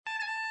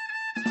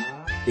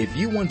If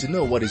you want to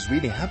know what is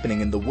really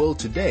happening in the world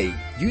today,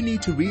 you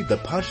need to read the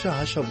Parsha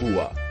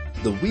HaShavua,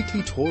 the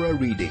weekly Torah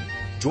reading.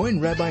 Join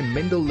Rabbi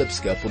Mendel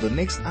Lipskar for the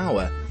next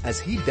hour as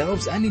he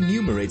delves and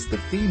enumerates the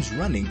themes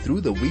running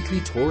through the weekly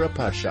Torah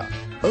Parsha,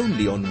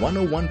 only on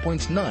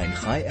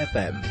 101.9 Chai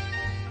FM.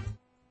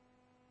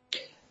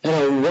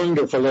 And a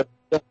wonderful Erev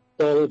Shabbos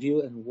to all of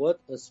you, and what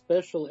a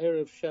special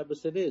Erev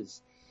Shabbos it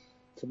is.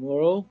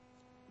 Tomorrow,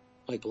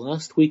 like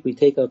last week, we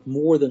take out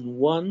more than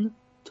one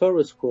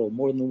Torah scroll,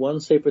 more than one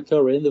Sefer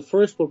Torah. In the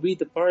first, we'll read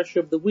the Parsha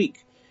of the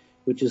week,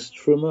 which is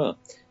Terumah.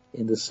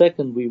 In the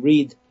second, we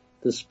read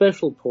the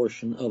special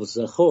portion of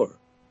Zachor,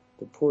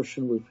 the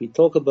portion which we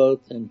talk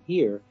about and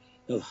hear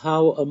of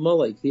how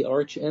Amalek, the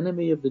arch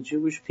enemy of the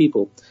Jewish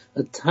people,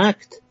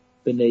 attacked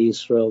Bnei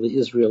Yisrael, the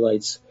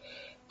Israelites,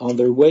 on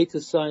their way to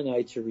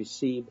Sinai to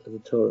receive the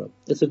Torah.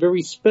 It's a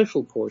very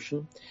special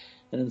portion,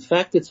 and in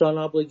fact it's an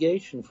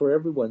obligation for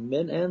everyone,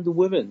 men and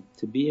women,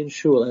 to be in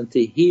shul and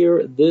to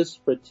hear this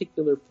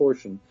particular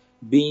portion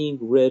being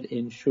read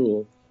in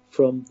shul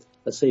from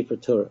a Sefer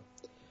Torah.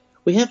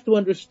 We have to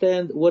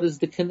understand what is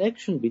the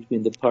connection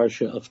between the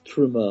Parsha of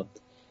Terumah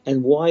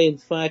and why, in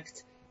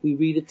fact, we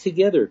read it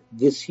together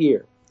this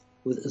year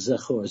with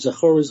Zachor.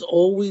 Zachor is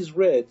always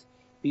read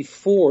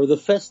before the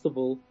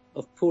festival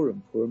of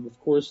Purim. Purim, of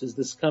course, is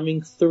this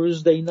coming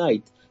Thursday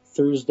night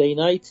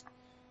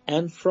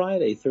and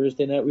Friday.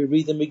 Thursday night we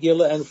read the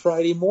Megillah, and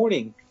Friday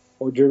morning,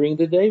 or during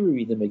the day, we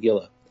read the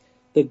Megillah.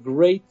 The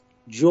great,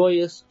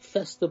 joyous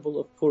festival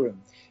of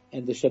Purim.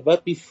 And the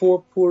Shabbat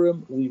before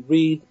Purim, we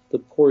read the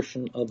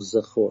portion of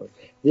Zachor.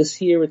 This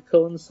year it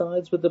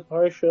coincides with the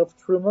Parsha of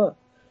Terumah.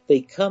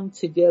 They come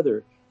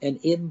together, and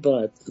in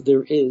that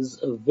there is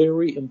a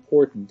very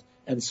important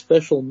and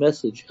special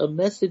message, a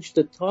message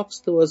that talks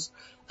to us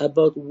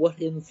about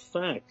what in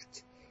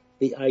fact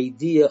the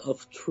idea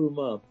of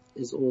Terumah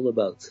is all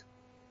about.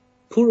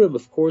 Purim,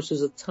 of course,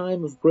 is a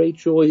time of great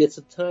joy. It's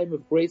a time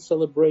of great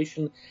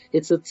celebration.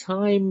 It's a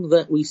time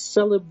that we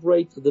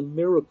celebrate the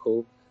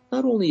miracle,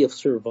 not only of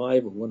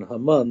survival, when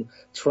Haman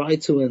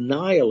tried to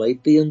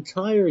annihilate the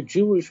entire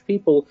Jewish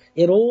people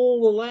in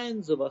all the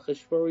lands of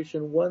Achashverosh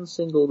in one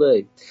single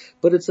day,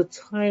 but it's a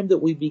time that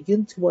we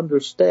begin to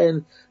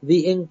understand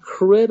the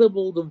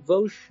incredible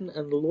devotion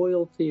and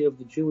loyalty of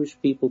the Jewish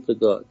people to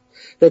God.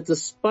 That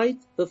despite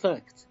the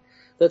fact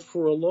that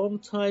for a long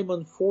time,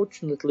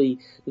 unfortunately,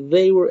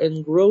 they were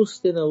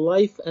engrossed in a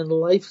life and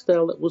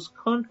lifestyle that was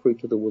contrary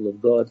to the will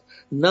of God.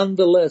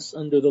 Nonetheless,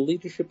 under the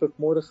leadership of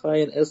Mordechai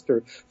and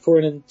Esther, for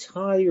an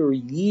entire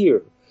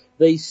year,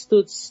 they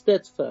stood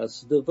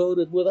steadfast,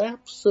 devoted with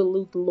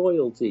absolute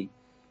loyalty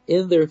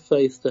in their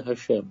faith to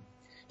Hashem.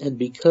 And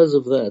because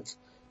of that,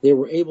 they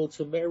were able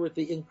to merit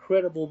the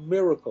incredible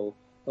miracle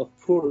of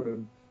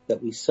Purim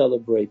that we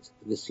celebrate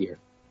this year.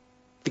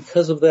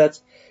 Because of that,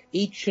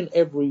 each and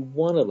every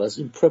one of us,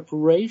 in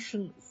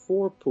preparation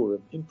for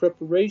Purim, in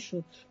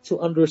preparation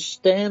to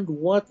understand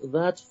what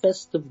that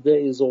festive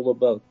day is all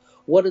about,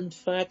 what in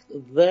fact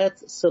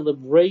that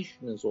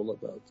celebration is all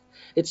about.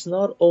 It's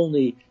not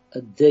only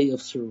a day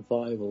of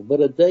survival,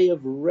 but a day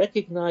of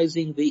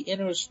recognizing the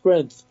inner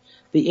strength,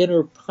 the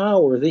inner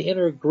power, the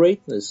inner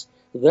greatness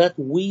that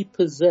we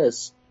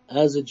possess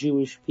as a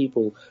Jewish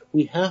people.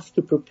 We have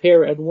to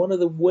prepare, and one of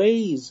the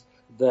ways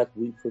that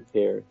we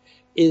prepare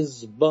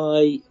is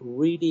by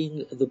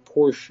reading the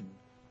portion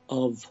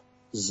of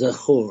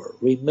Zachor,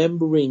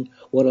 remembering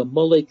what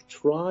Amalek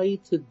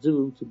tried to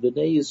do to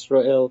Bnei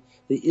Israel,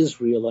 the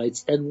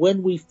Israelites. And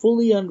when we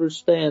fully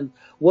understand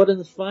what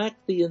in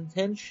fact the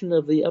intention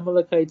of the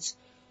Amalekites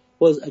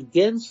was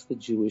against the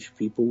Jewish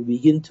people, we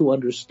begin to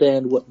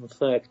understand what in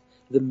fact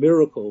the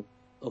miracle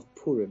of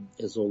Purim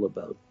is all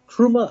about.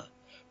 Terumah.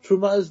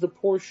 Terumah is the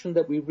portion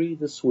that we read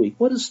this week.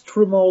 What is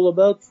Terumah all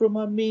about?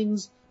 Terumah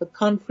means a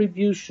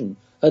contribution,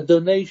 a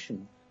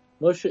donation.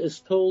 Moshe is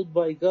told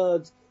by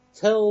God,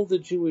 tell the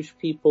Jewish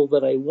people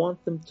that I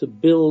want them to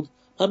build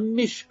a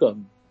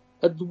mishkan,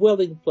 a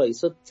dwelling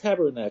place, a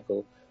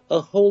tabernacle, a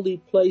holy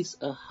place,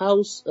 a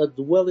house, a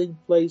dwelling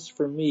place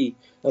for me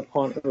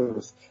upon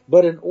earth.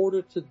 But in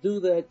order to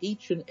do that,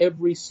 each and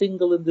every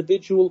single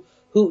individual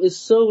who is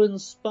so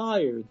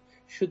inspired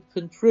should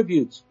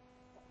contribute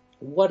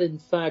what in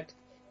fact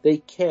they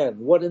can,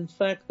 what in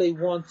fact they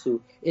want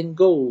to, in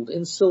gold,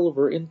 in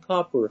silver, in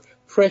copper,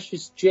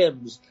 precious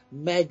gems,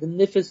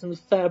 magnificent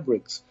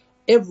fabrics,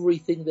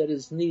 everything that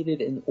is needed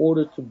in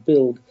order to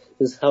build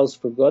this house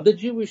for God. The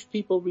Jewish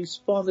people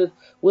responded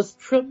with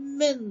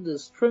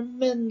tremendous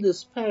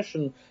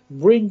passion,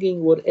 bringing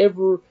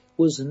whatever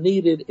was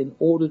needed in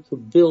order to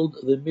build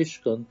the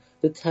Mishkan,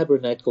 the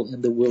tabernacle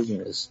in the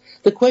wilderness.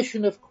 The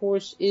question, of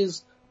course,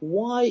 is,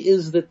 why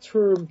is the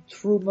term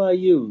Terumah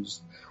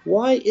used?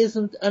 Why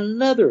isn't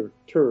another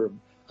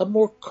term, a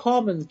more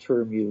common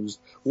term used?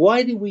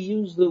 Why do we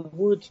use the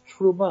word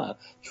Terumah?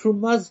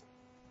 Terumah's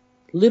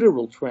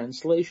literal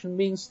translation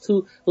means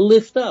to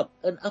lift up,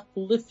 an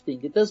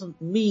uplifting. It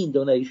doesn't mean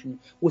donation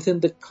within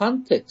the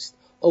context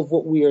of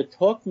what we are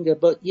talking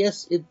about.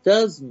 Yes, it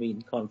does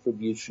mean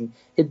contribution.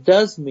 It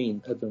does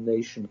mean a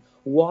donation.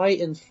 Why,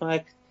 in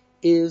fact,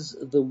 is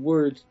the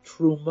word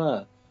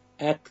truma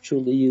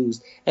actually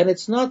used? And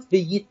it's not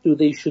v'yitnu,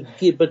 they should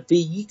give, but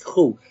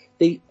v'yikhu,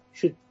 they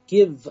should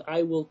give,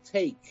 I will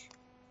take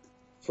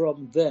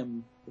from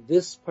them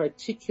this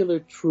particular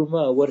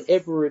truma,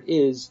 whatever it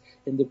is,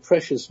 in the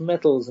precious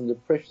metals and the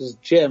precious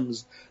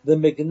gems, the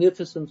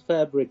magnificent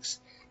fabrics,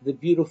 the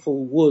beautiful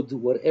wood,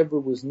 whatever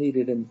was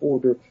needed in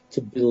order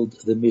to build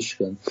the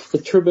Mishkan. The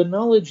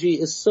terminology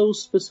is so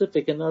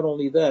specific, and not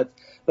only that,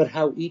 but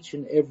how each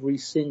and every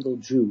single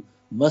Jew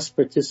must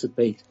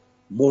participate.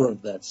 More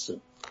of that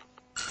soon.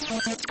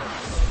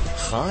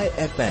 Chai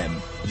FM,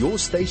 your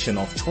station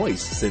of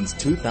choice since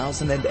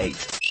 2008.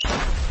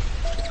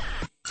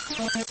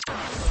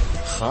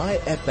 Chai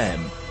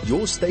FM,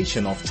 your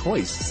station of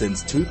choice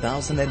since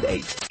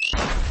 2008.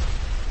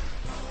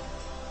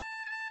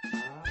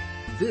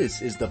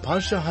 This is the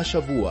Parsha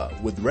Hashavua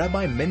with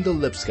Rabbi Mendel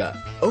Lipskar,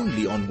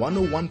 only on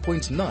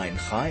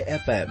 101.9 Chai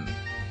FM.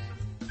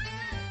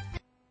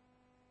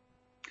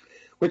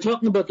 We're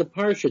talking about the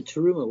Parshat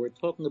Terumah. We're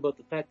talking about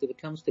the fact that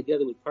it comes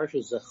together with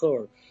Parshat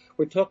Zachor.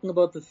 We're talking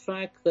about the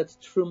fact that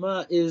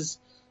Terumah is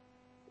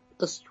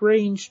a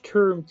strange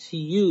term to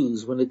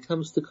use when it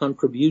comes to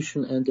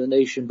contribution and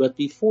donation. But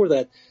before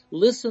that,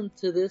 listen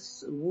to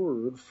this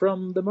word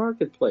from the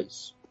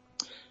marketplace.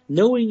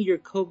 Knowing your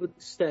COVID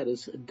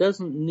status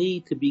doesn't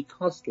need to be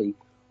costly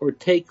or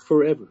take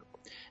forever.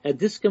 At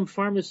Discount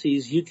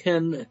Pharmacies, you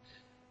can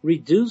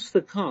reduce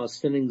the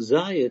cost and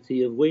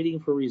anxiety of waiting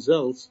for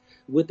results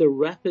with the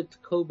rapid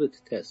COVID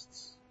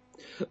tests.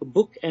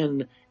 Book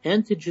an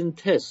antigen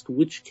test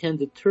which can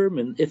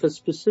determine if a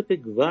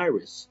specific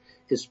virus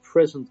is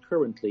present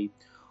currently,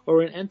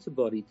 or an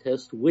antibody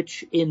test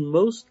which in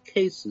most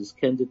cases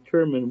can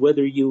determine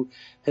whether you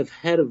have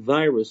had a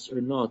virus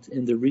or not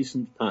in the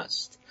recent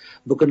past.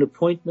 Book an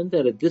appointment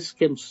at a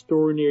Discount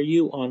store near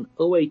you on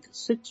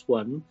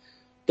 0861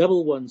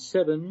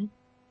 117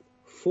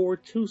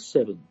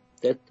 427.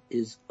 That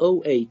is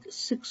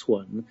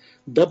 0861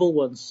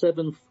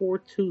 117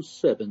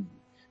 427.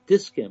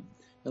 Discount,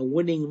 a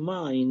winning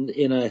mind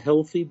in a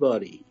healthy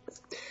body.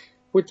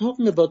 We're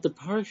talking about the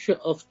Parsha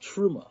of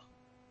Terumah,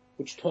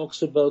 which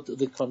talks about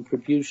the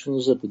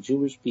contributions that the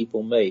Jewish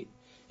people made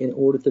in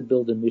order to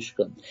build a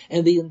Mishkan.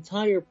 And the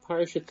entire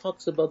Parsha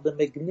talks about the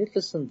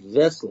magnificent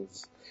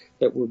vessels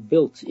that were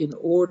built in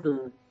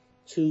order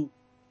to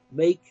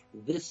make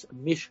this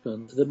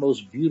Mishkan the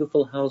most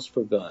beautiful house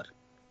for God.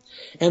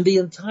 And the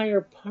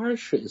entire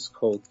Parsha is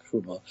called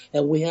Terumah,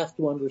 and we have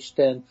to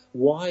understand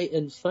why,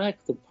 in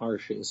fact, the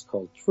Parsha is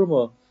called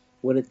Terumah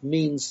when it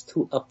means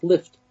to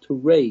uplift, to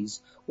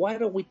raise. Why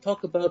don't we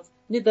talk about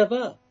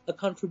Nidava, a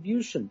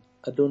contribution,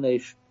 a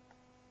donation?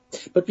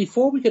 But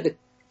before we can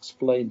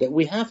explain that,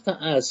 we have to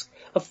ask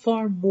a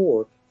far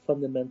more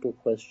fundamental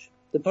question.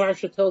 The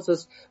Parsha tells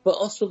us,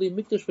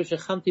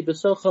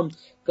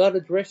 God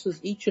addresses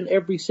each and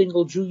every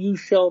single Jew, you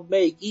shall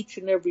make, each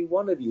and every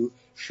one of you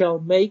shall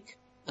make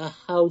a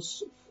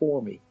house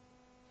for me.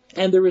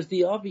 And there is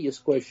the obvious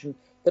question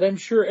that I'm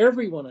sure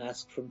everyone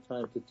asks from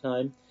time to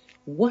time: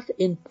 what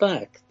in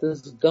fact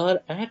does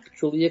God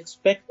actually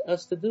expect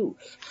us to do?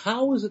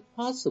 How is it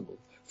possible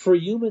for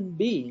human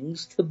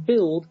beings to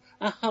build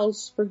a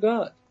house for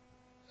God?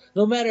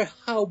 No matter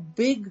how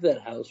big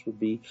that house would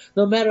be,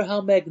 no matter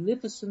how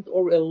magnificent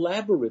or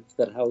elaborate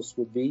that house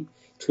would be,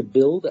 to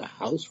build a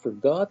house for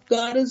God,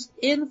 God is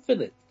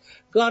infinite.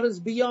 God is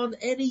beyond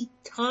any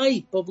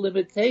type of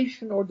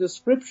limitation or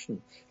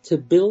description. To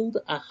build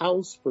a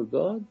house for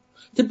God,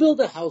 to build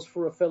a house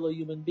for a fellow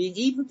human being,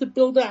 even to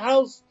build a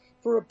house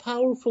for a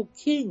powerful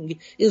king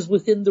is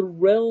within the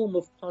realm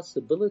of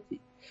possibility.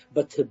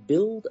 But to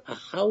build a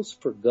house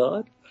for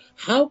God,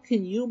 how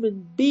can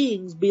human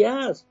beings be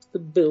asked to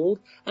build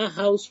a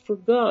house for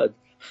God?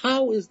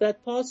 How is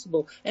that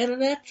possible? And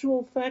in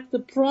actual fact, the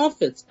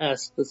prophets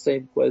ask the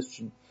same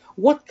question.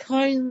 What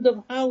kind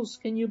of house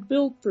can you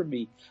build for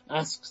me?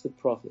 Asks the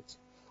prophet.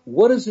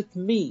 What does it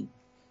mean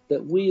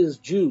that we as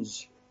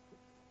Jews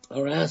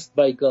are asked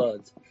by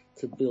God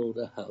to build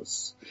a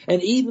house?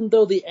 And even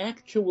though the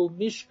actual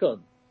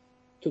Mishkan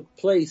took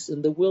place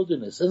in the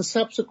wilderness and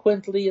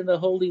subsequently in the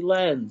Holy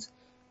Land,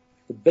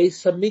 the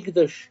Beis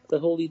Hamikdash, the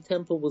Holy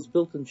Temple, was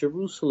built in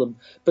Jerusalem,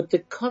 but the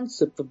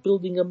concept of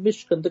building a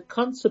Mishkan, the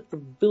concept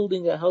of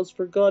building a house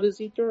for God is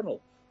eternal.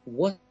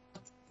 What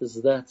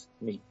does that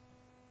mean?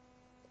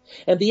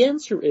 And the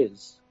answer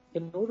is,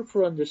 in order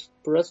for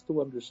us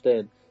to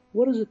understand,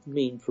 what does it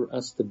mean for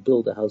us to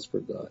build a house for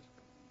God?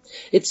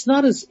 It's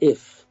not as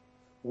if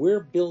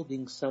we're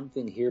building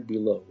something here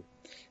below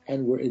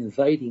and we're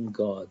inviting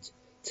God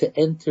to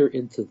enter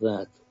into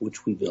that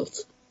which we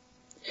built.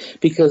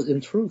 Because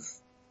in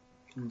truth,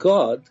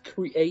 God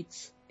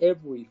creates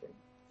everything.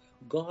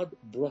 God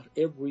brought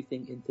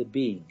everything into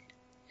being.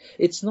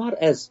 It's not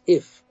as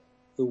if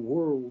the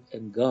world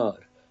and God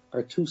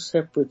are two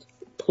separate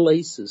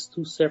places,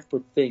 two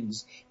separate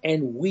things,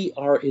 and we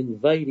are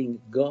inviting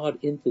God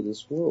into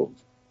this world.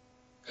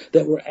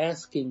 That we're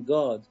asking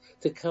God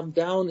to come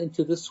down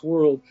into this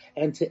world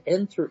and to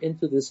enter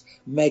into this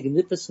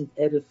magnificent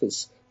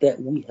edifice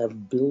that we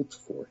have built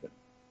for Him.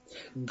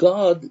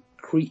 God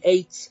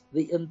creates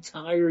the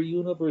entire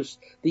universe,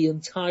 the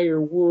entire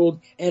world,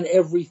 and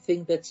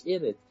everything that's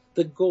in it.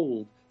 The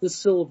gold, the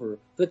silver,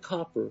 the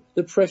copper,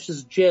 the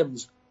precious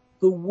gems,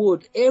 the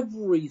wood,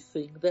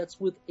 everything that's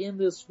within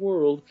this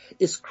world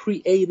is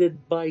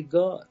created by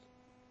God.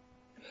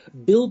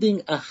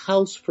 Building a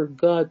house for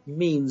God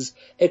means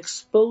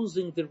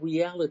exposing the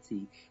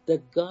reality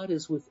that God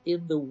is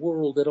within the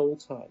world at all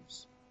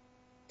times.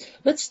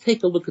 Let's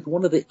take a look at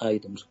one of the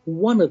items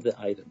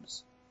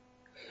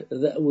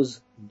that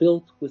was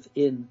built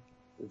within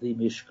the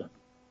Mishkan.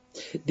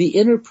 The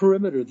inner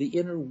perimeter, the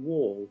inner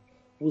wall,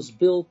 was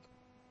built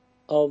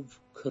of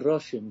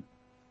krushim.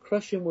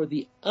 Krushim were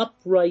the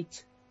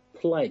upright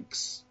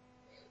planks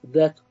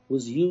that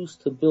was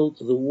used to build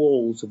the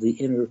walls of the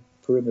inner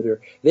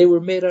perimeter. They were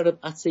made out of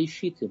atzei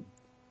shitim,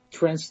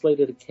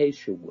 translated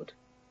acacia wood.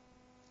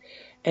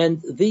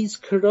 And these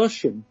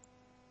krushim,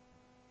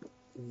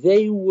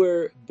 they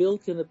were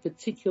built in a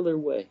particular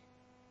way.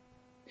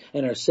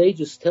 And our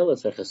sages tell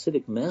us, our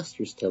Hasidic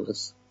masters tell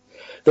us,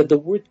 that the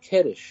word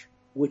Kedesh,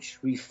 which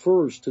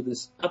refers to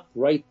this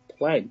upright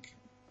plank,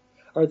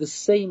 are the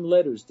same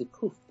letters, the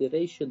Kuf, the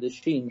Resh, and the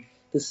Shin,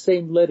 the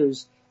same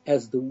letters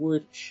as the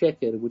word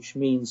Sheker, which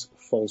means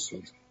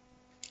falsehood.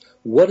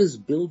 What is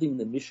building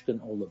the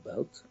Mishkan all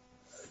about?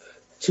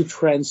 To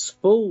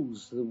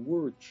transpose the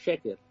word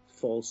Sheker,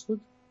 falsehood,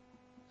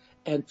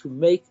 and to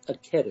make a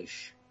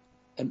Kedesh,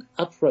 an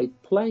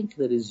upright plank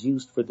that is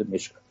used for the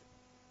Mishkan.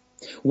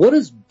 What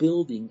is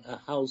building a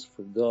house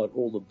for God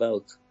all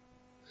about?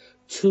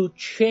 To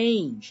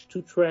change,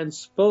 to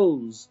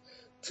transpose,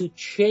 to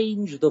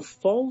change the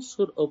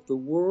falsehood of the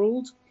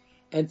world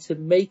and to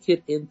make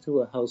it into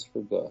a house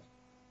for God.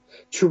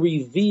 To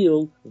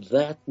reveal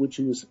that which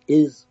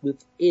is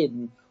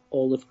within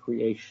all of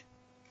creation.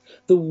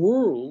 The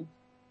world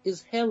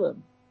is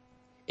Helam.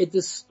 It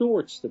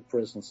distorts the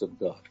presence of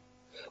God.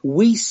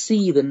 We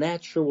see the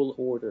natural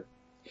order.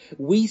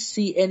 We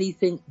see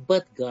anything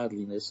but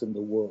godliness in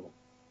the world.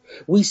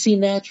 We see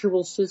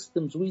natural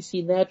systems. We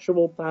see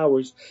natural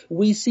powers.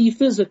 We see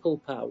physical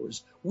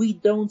powers. We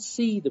don't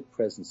see the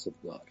presence of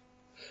God.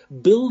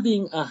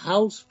 Building a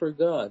house for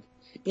God,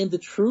 in the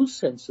true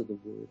sense of the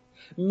word,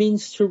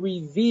 means to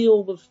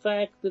reveal the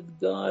fact that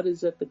God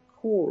is at the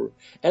core,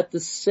 at the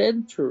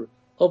center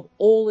of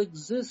all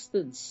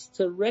existence,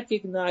 to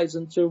recognize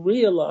and to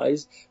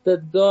realize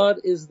that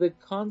God is the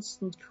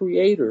constant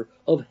creator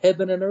of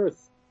heaven and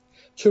earth.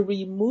 To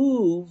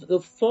remove the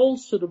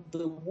falsehood of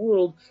the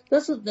world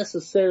doesn't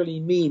necessarily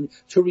mean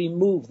to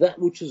remove that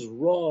which is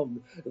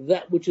wrong,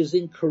 that which is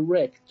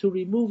incorrect. To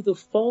remove the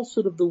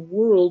falsehood of the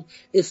world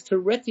is to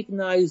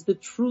recognize the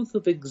truth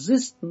of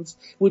existence,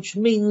 which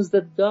means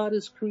that God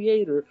is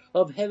creator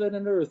of heaven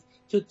and earth.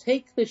 To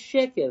take the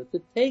sheker,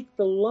 to take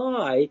the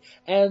lie,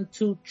 and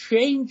to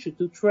change it,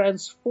 to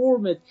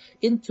transform it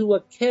into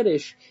a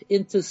kedesh,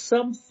 into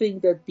something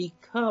that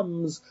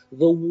becomes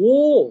the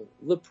wall,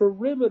 the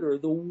perimeter,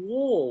 the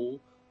wall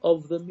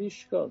of the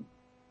Mishkan.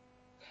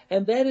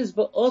 And that is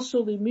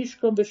va'osoli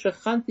Mishkan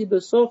v'shachanti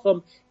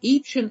besocham.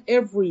 Each and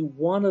every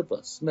one of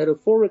us,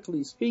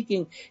 metaphorically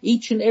speaking,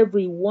 each and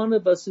every one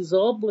of us is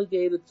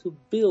obligated to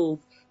build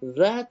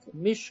that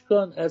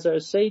Mishkan, as our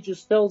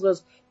sages tells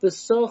us,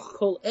 v'soch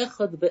kol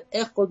echad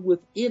ve'echad,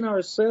 within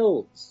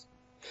ourselves.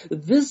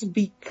 This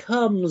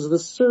becomes the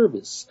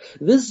service.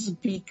 This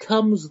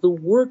becomes the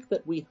work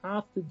that we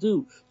have to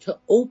do to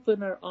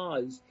open our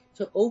eyes,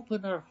 to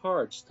open our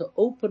hearts, to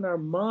open our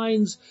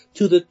minds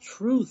to the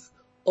truth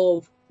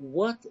of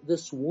what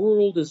this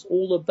world is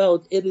all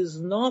about. It is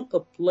not a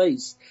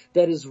place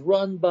that is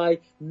run by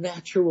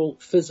natural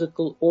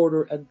physical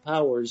order and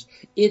powers.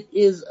 It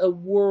is a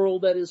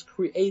world that is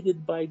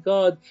created by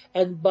God,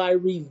 and by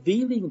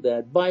revealing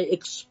that, by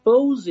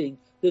exposing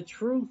the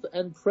truth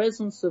and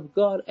presence of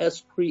God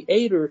as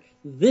creator,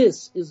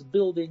 this is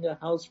building a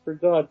house for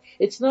God.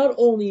 It's not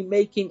only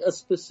making a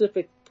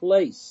specific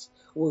place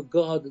where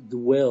God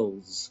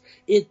dwells.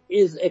 It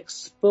is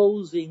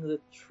exposing the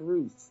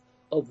truth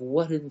of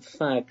what in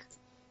fact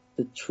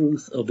the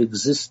truth of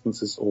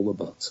existence is all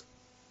about.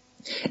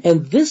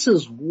 And this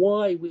is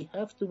why we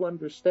have to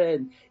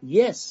understand,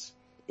 yes,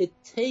 it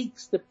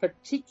takes the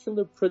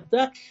particular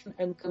production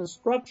and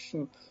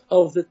construction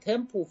of the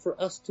temple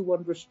for us to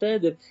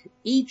understand it.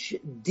 Each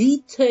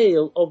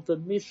detail of the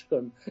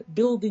Mishkan,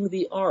 building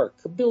the ark,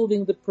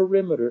 building the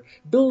perimeter,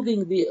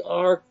 building the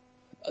ark,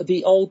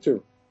 the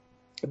altar,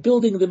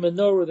 building the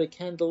menorah, the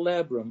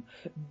candelabrum,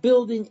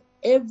 building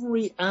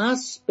every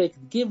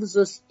aspect gives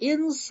us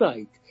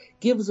insight,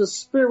 gives us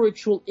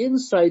spiritual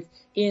insight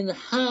in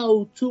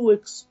how to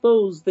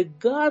expose the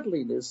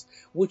godliness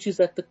which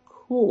is at the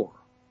core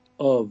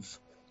of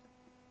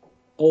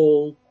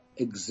all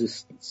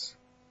existence.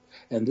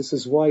 And this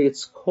is why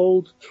it's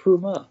called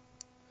Terumah.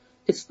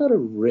 It's not a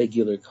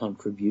regular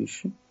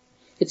contribution.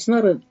 It's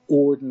not an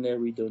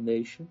ordinary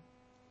donation.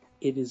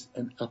 It is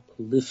an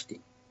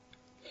uplifting.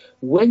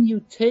 When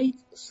you take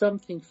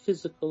something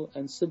physical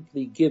and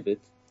simply give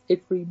it,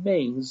 it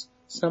remains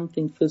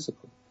something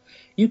physical.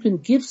 You can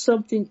give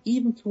something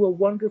even to a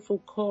wonderful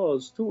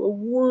cause, to a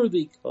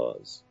worthy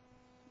cause,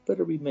 but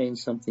it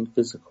remains something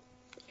physical.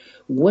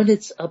 When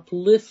it's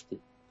uplifted,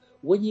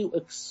 when you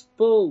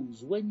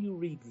expose, when you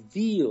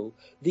reveal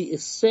the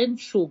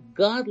essential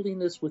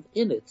godliness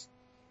within it,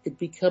 it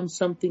becomes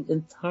something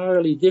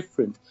entirely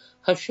different.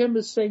 Hashem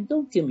is saying,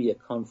 don't give me a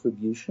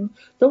contribution,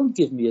 don't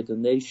give me a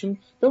donation,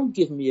 don't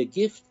give me a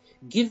gift,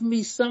 give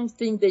me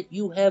something that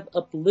you have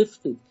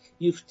uplifted.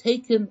 You've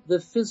taken the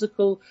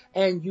physical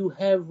and you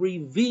have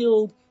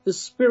revealed the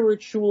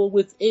spiritual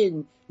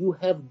within. You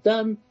have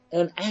done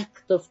an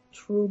act of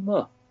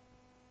Terumah.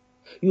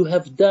 You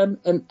have done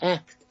an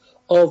act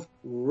of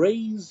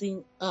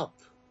raising up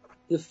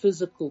the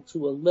physical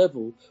to a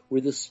level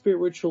where the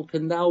spiritual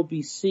can now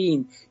be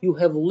seen. You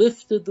have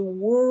lifted the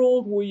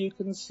world where you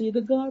can see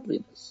the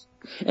godliness.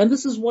 And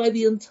this is why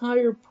the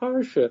entire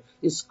Parsha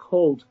is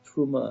called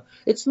Terumah.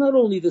 It's not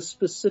only the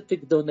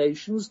specific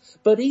donations,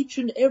 but each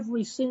and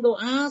every single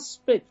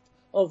aspect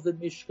of the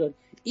Mishkan,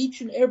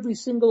 each and every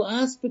single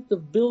aspect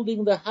of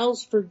building the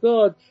house for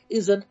God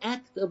is an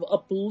act of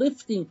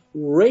uplifting,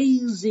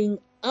 raising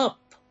up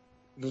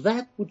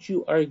that which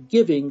you are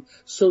giving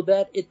so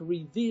that it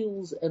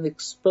reveals and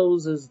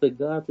exposes the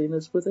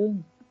godliness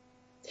within.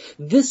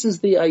 This is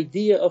the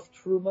idea of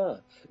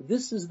Terumah.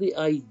 This is the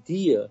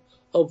idea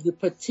of the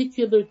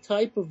particular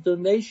type of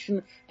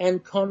donation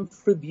and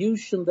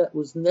contribution that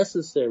was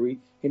necessary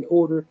in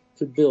order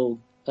to build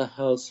a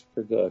house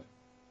for God.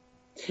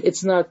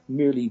 It's not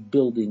merely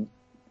building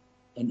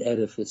an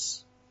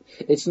edifice.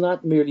 It's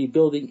not merely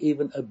building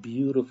even a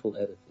beautiful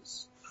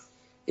edifice.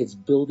 It's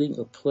building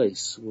a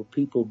place where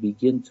people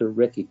begin to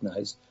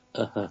recognize,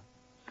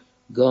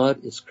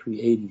 God is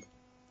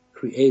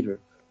creator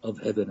of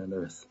heaven and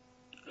earth.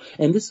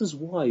 And this is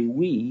why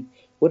we,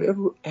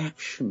 whatever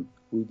action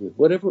we do,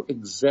 whatever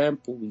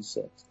example we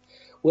set,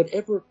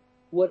 whatever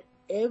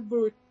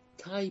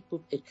type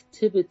of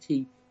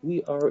activity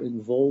we are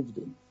involved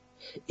in,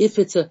 if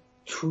it's a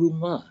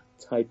Terumah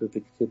type of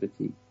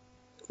activity,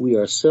 we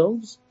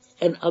ourselves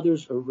and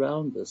others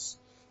around us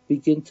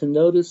begin to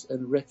notice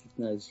and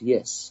recognize,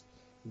 yes,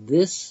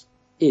 this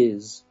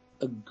is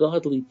a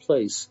godly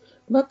place.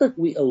 Not that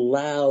we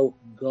allow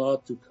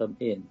God to come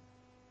in.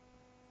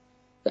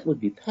 That would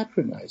be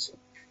patronizing.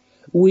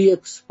 We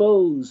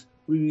expose,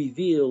 we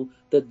reveal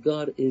that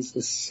God is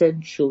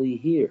essentially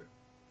here.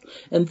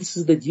 And this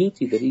is the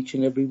duty that each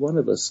and every one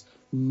of us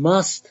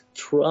must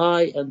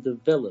try and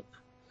develop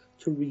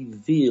to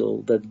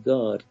reveal that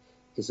God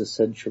is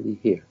essentially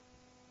here.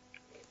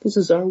 This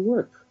is our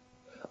work.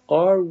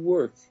 Our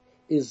work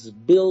is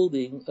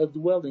building a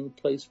dwelling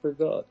place for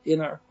God in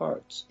our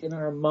hearts, in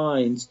our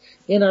minds,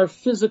 in our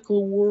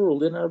physical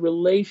world, in our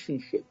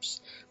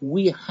relationships.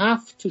 We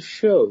have to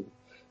show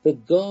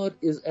that God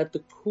is at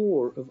the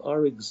core of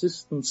our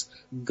existence.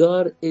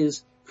 God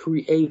is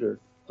creator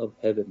of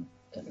heaven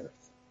and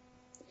earth.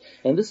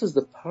 And this is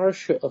the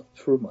Parsha of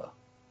Terumah.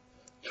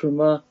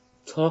 Terumah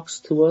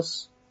talks to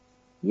us,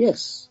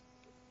 yes,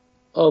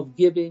 of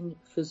giving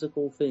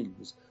physical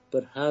things.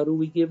 But how do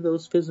we give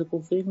those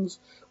physical things?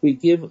 We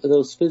give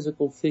those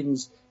physical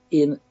things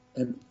in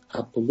an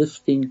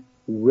uplifting,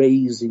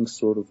 raising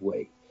sort of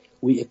way.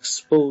 We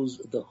expose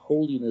the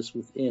holiness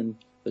within,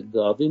 the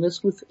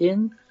godliness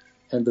within,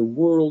 and the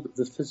world,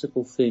 the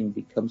physical thing,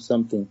 becomes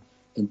something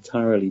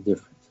entirely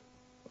different.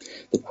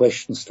 The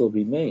question still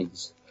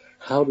remains,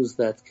 how does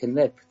that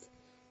connect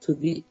to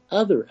the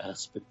other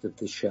aspect of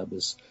the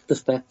Shabbos, the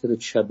fact that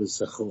it's Shabbos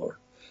Zachor?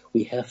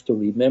 We have to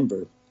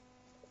remember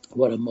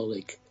what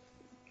Amalek,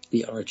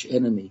 the arch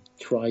enemy,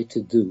 tried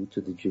to do to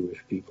the Jewish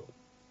people.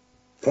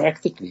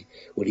 Practically,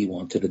 what he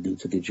wanted to do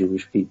to the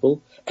Jewish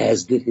people,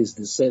 as did his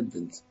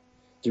descendant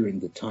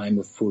during the time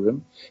of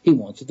Purim, he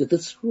wanted to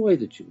destroy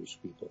the Jewish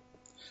people.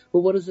 But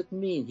what does it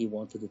mean he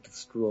wanted to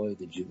destroy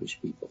the Jewish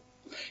people?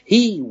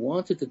 He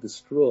wanted to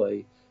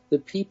destroy the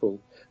people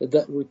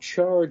that were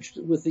charged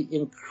with the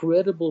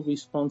incredible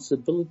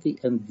responsibility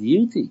and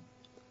duty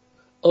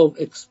of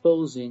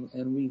exposing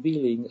and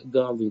revealing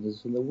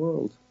godliness in the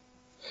world.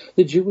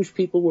 The Jewish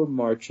people were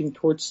marching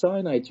towards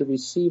Sinai to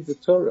receive the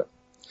Torah.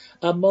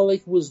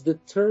 Amalek was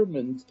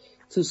determined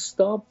to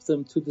stop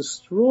them, to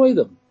destroy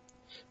them.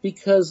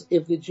 Because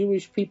if the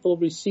Jewish people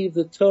receive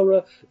the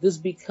Torah, this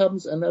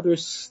becomes another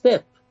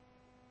step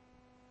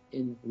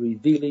in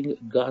revealing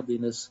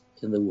godliness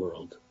in the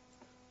world.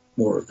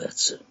 More of that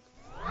soon.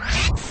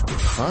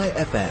 High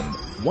FM,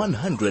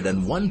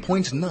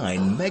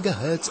 101.9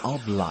 megahertz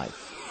of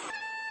life.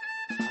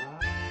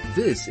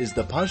 This is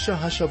the Parsha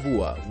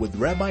Hashavua with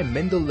Rabbi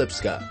Mendel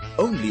Lipskar,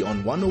 only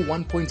on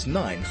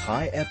 101.9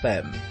 High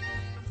FM.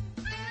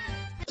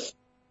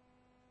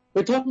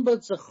 We're talking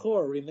about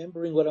Zachor,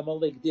 remembering what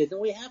Amalek did,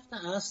 and we have to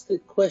ask the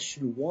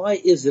question, why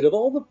is it, of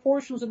all the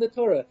portions in the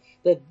Torah,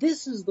 that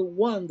this is the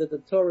one that the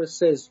Torah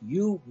says,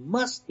 you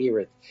must hear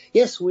it?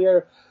 Yes, we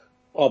are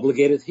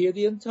obligated to hear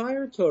the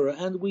entire Torah,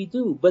 and we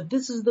do, but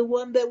this is the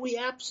one that we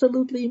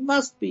absolutely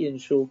must be in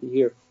shul to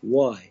hear.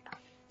 Why?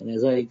 And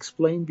as I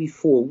explained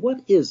before, what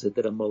is it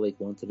that Amalek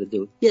wanted to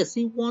do? Yes,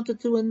 he wanted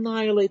to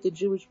annihilate the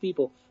Jewish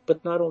people,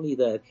 but not only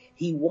that,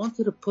 he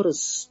wanted to put a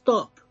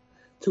stop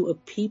to a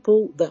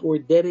people that were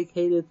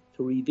dedicated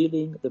to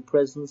revealing the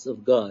presence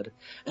of God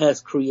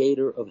as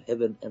creator of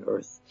heaven and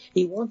earth.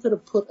 He wanted to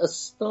put a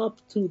stop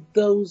to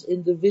those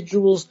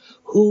individuals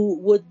who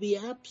would be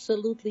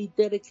absolutely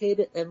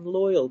dedicated and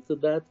loyal to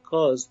that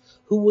cause,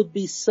 who would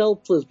be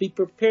selfless, be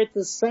prepared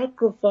to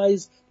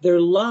sacrifice their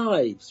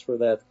lives for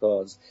that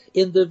cause.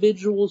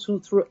 Individuals who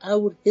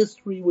throughout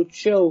history would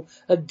show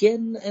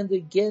again and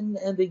again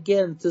and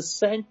again to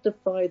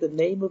sanctify the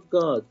name of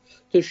God,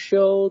 to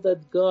show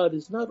that God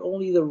is not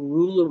only the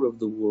ruler of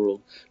the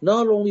world,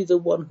 not only the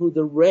one who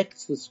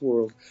directs this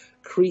world,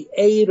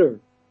 creator,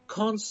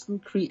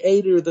 constant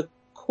creator, the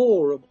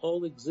core of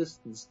all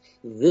existence.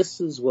 This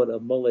is what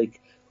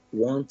Amalek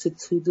wanted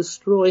to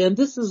destroy. And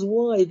this is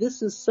why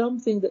this is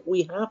something that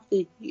we have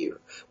to hear.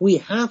 We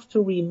have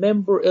to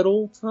remember at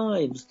all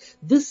times.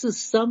 This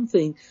is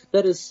something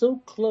that is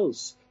so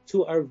close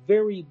to our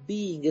very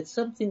being. It's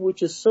something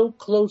which is so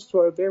close to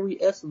our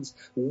very essence.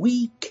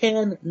 We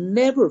can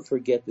never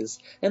forget this.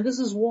 And this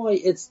is why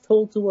it's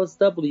told to us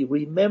doubly,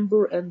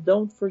 remember and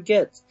don't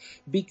forget.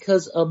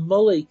 Because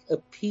Amalek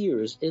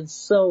appears in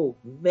so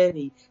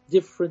many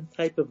different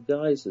type of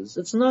guises.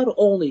 It's not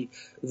only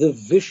the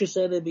vicious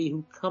enemy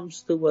who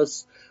comes to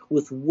us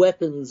with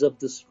weapons of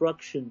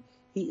destruction.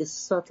 He is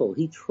subtle.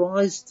 He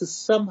tries to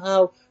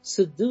somehow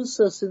seduce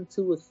us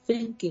into a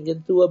thinking,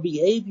 into a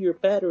behavior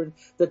pattern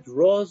that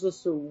draws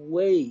us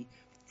away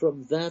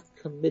from that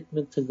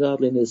commitment to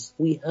godliness.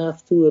 We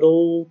have to at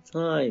all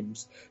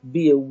times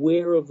be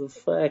aware of the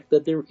fact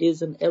that there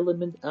is an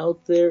element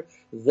out there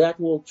that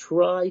will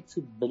try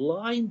to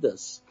blind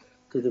us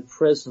to the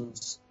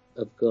presence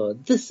of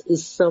God. This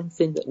is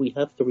something that we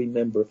have to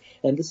remember.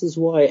 And this is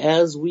why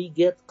as we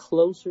get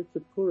closer to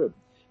Purim,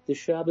 the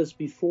Shabbos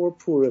before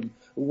Purim,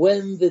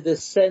 when the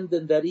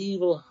descendant, that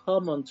evil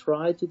Haman,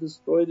 tried to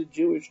destroy the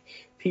Jewish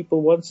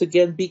people once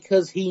again,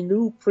 because he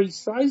knew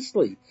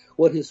precisely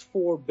what his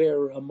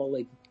forebearer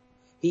Amalek,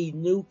 he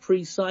knew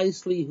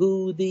precisely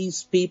who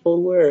these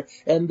people were,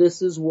 and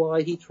this is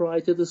why he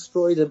tried to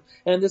destroy them.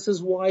 And this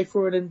is why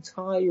for an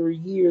entire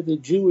year the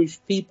Jewish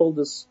people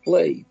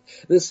displayed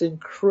this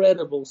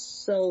incredible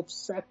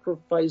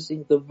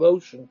self-sacrificing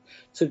devotion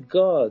to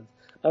God,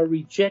 a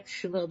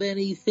rejection of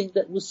anything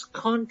that was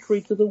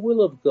contrary to the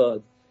will of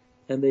God.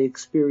 And they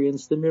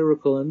experienced the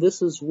miracle. And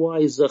this is why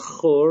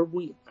Zachor,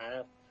 we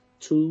have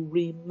to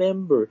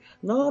remember.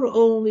 Not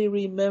only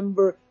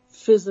remember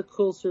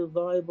physical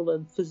survival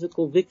and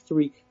physical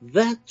victory,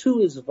 that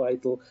too is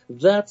vital,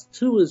 that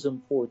too is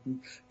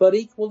important, but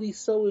equally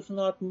so, if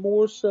not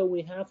more so,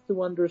 we have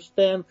to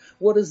understand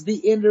what is the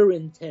inner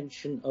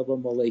intention of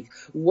Amalek,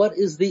 what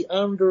is the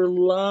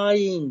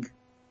underlying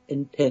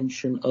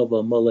intention of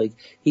Amalek.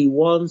 He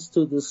wants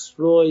to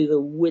destroy the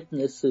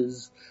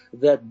witnesses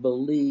that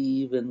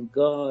believe in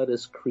God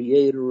as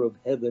creator of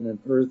heaven and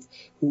earth,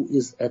 who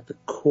is at the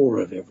core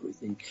of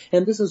everything.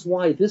 And this is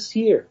why this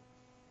year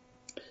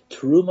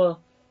Terumah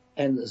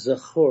and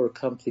Zachor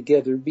come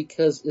together,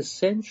 because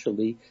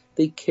essentially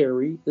they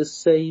carry the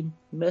same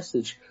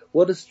message.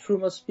 What does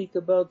Terumah speak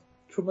about?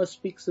 Terumah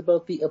speaks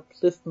about the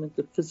upliftment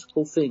of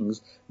physical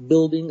things,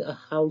 building a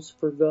house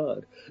for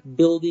God,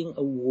 building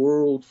a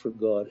world for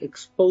God,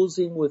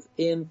 exposing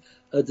within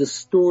a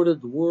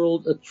distorted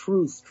world a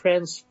truth,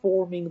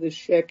 transforming the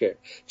sheker,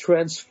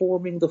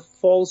 transforming the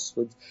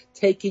falsehood,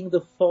 taking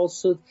the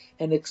falsehood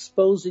and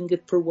exposing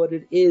it for what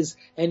it is,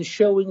 and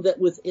showing that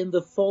within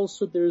the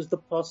falsehood there is the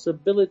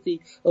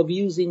possibility of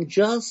using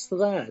just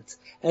that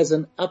as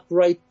an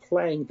upright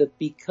plank that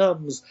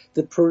becomes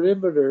the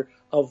perimeter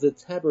of the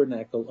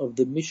tabernacle, of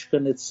the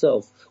Mishkan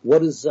itself.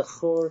 What is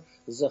Zachor?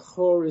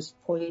 Zachor is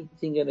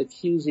pointing an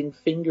accusing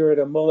finger at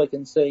Amalek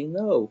and saying,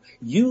 no,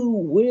 you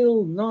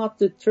will not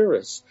deter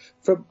us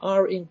from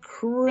our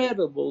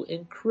incredible,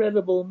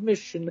 incredible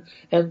mission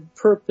and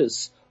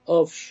purpose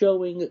of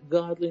showing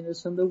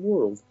godliness in the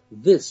world.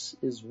 This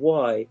is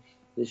why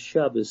the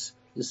Shabbos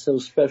is so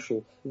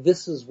special.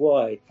 This is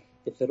why,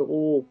 if at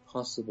all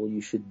possible, you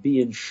should be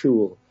in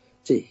shul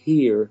to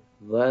hear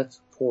that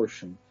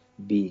portion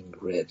being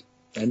read.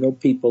 I know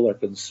people are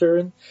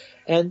concerned,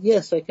 and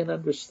yes, I can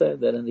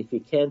understand that. And if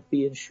you can't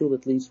be in shul,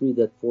 at least read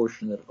that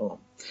portion at home.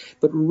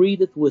 But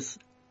read it with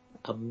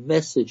a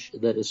message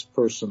that is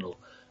personal.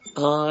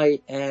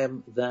 I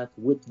am that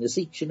witness.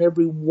 Each and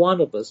every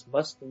one of us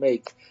must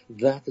make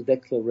that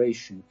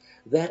declaration,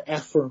 that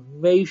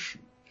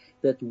affirmation,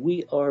 that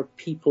we are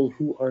people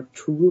who are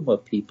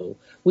Terumah people.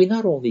 We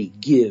not only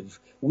give,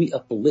 we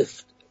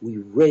uplift, we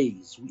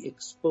raise, we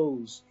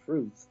expose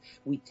truth.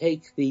 We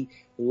take the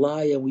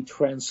lie and we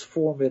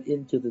transform it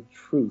into the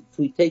truth.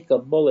 We take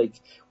Amalek,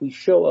 we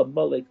show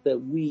Amalek that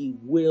we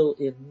will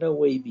in no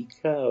way be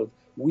cowed.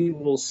 We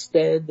will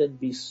stand and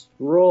be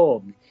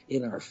strong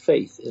in our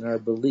faith, in our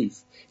belief,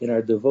 in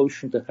our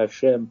devotion to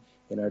Hashem,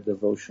 in our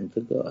devotion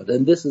to God.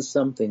 And this is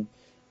something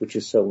which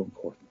is so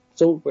important.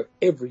 So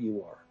wherever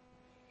you are,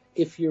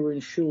 if you're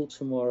in shul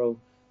tomorrow,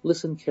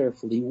 Listen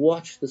carefully.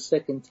 Watch the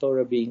second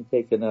Torah being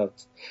taken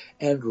out.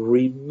 And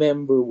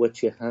remember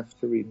what you have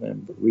to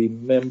remember.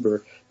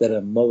 Remember that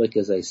Amalek,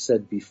 as I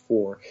said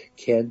before,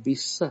 can be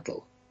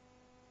subtle.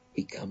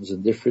 He comes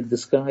in different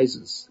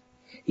disguises.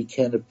 He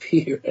can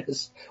appear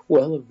as,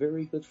 well, a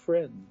very good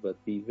friend,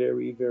 but be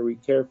very, very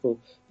careful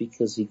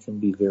because he can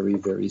be very,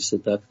 very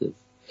seductive.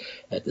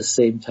 At the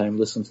same time,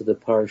 listen to the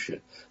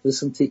Parsha.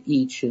 Listen to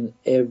each and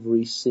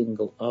every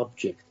single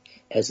object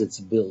as it's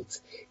built.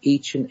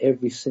 Each and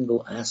every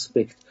single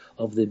aspect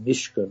of the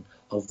Mishkan,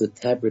 of the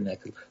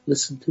tabernacle.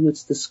 Listen to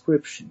its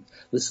description.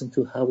 Listen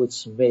to how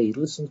it's made.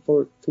 Listen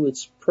to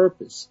its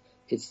purpose.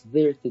 It's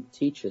there to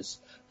teach us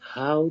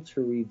how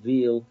to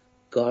reveal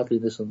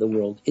godliness in the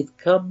world. It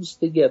comes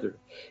together.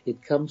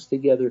 It comes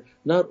together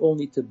not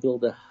only to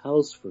build a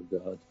house for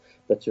God,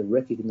 but to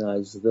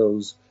recognize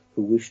those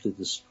who wish to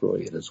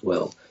destroy it as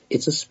well.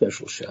 It's a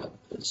special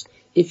Shabbos.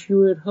 If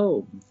you're at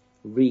home,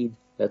 read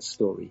that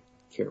story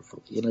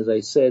carefully. And as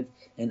I said,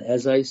 and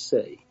as I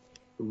say,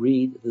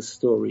 read the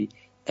story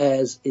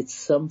as it's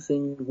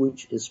something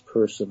which is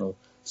personal,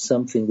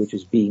 something which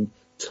is being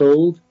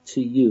told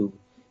to you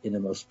in the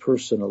most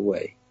personal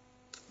way.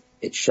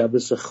 It's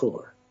Shabbos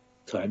Achor,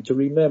 time to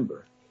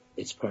remember.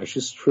 It's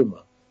Parshat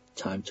Terumah,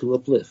 time to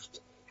uplift,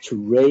 to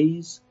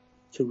raise,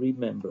 to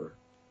remember.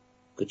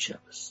 Good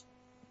Shabbos.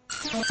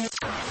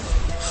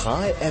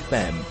 Chai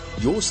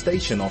FM, your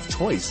station of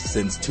choice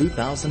since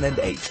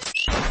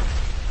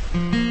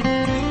 2008.